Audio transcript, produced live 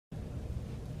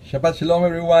Shabbat Shalom,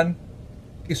 everyone.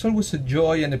 It's always a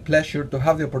joy and a pleasure to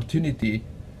have the opportunity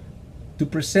to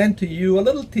present to you a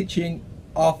little teaching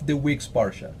of the week's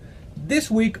Parsha.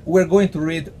 This week, we're going to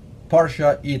read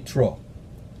Parsha Yitro.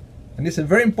 And it's a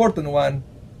very important one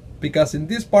because in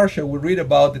this Parsha, we read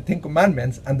about the Ten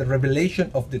Commandments and the revelation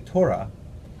of the Torah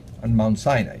on Mount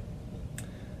Sinai.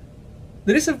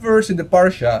 There is a verse in the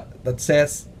Parsha that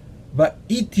says,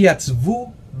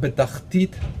 Va'ityatzvu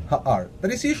betachtit ha'ar.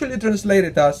 That is usually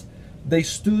translated as, they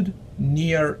stood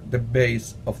near the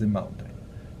base of the mountain.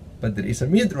 But there is a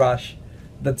midrash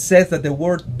that says that the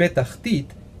word betachtit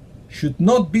should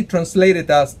not be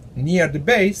translated as near the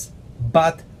base,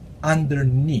 but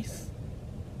underneath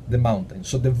the mountain.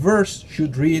 So the verse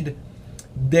should read,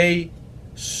 they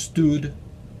stood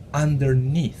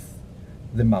underneath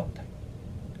the mountain.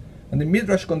 And the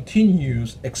midrash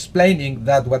continues explaining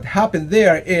that what happened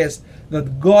there is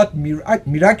that God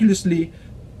miraculously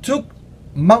took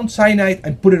Mount Sinai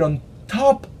and put it on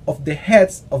top of the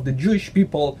heads of the Jewish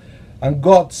people, and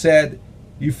God said,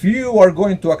 if you are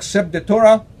going to accept the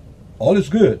Torah, all is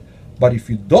good, but if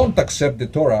you don't accept the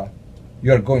Torah,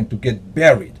 you are going to get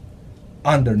buried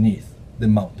underneath the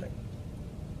mountain.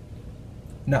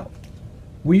 Now,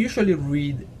 we usually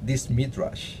read this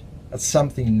midrash as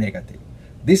something negative.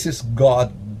 This is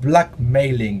God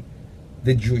blackmailing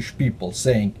the Jewish people,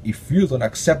 saying, if you don't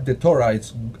accept the Torah,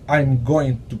 I'm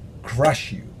going to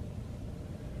crush you.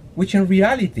 Which in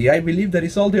reality, I believe that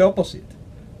is all the opposite.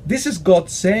 This is God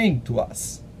saying to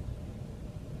us,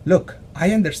 look,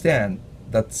 I understand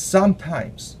that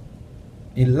sometimes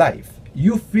in life,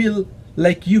 you feel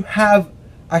like you have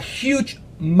a huge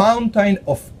mountain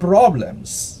of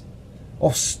problems,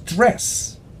 of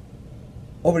stress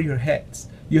over your heads.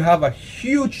 You have a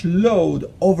huge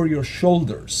load over your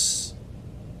shoulders.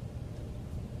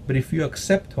 But if you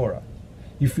accept Torah,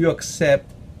 if you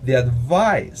accept the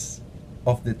advice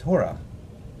of the Torah,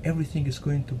 everything is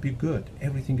going to be good.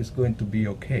 Everything is going to be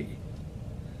okay.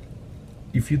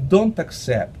 If you don't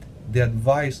accept the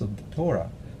advice of the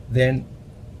Torah, then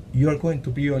you're going to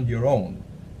be on your own,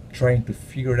 trying to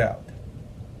figure out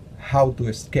how to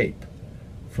escape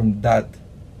from that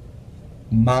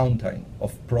mountain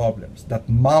of problems, that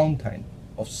mountain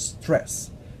of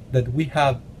stress that we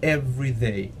have every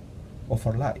day of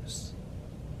our lives.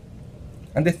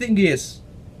 And the thing is,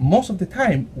 most of the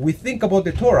time we think about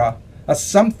the Torah as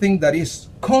something that is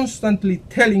constantly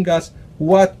telling us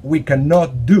what we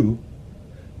cannot do,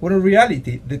 when in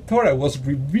reality the Torah was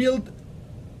revealed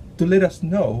to let us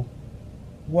know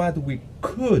what we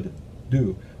could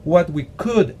do, what we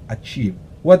could achieve,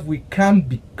 what we can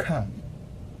become.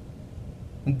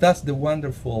 And that's the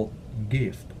wonderful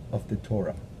gift of the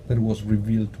Torah that was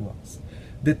revealed to us.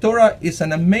 The Torah is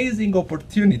an amazing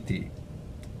opportunity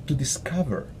to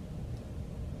discover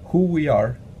who we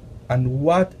are and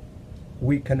what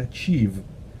we can achieve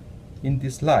in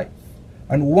this life.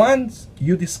 And once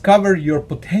you discover your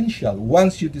potential,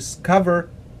 once you discover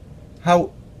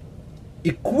how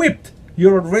equipped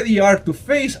you already are to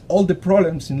face all the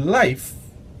problems in life,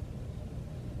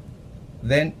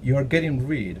 then you're getting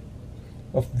rid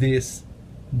of this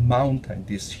mountain,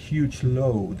 this huge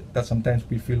load that sometimes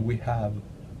we feel we have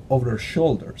over our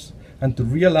shoulders, and to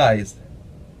realize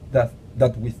that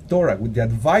with Torah, with the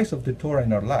advice of the Torah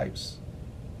in our lives,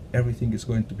 everything is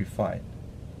going to be fine.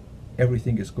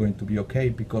 Everything is going to be okay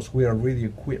because we are really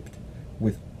equipped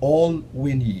with all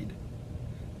we need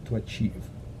to achieve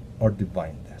our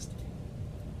divine destiny.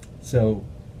 So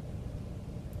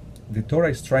the Torah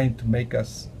is trying to make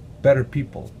us better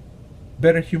people,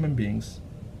 better human beings,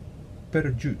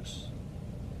 better Jews.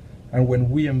 And when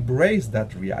we embrace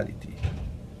that reality,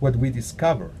 what we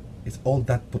discover is all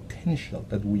that potential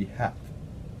that we have,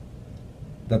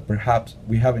 that perhaps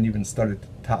we haven't even started to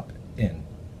tap in,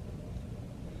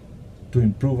 to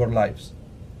improve our lives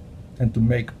and to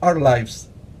make our lives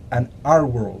and our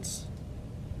worlds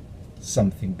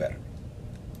something better.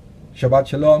 Shabbat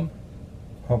Shalom.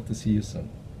 Hope to see you soon.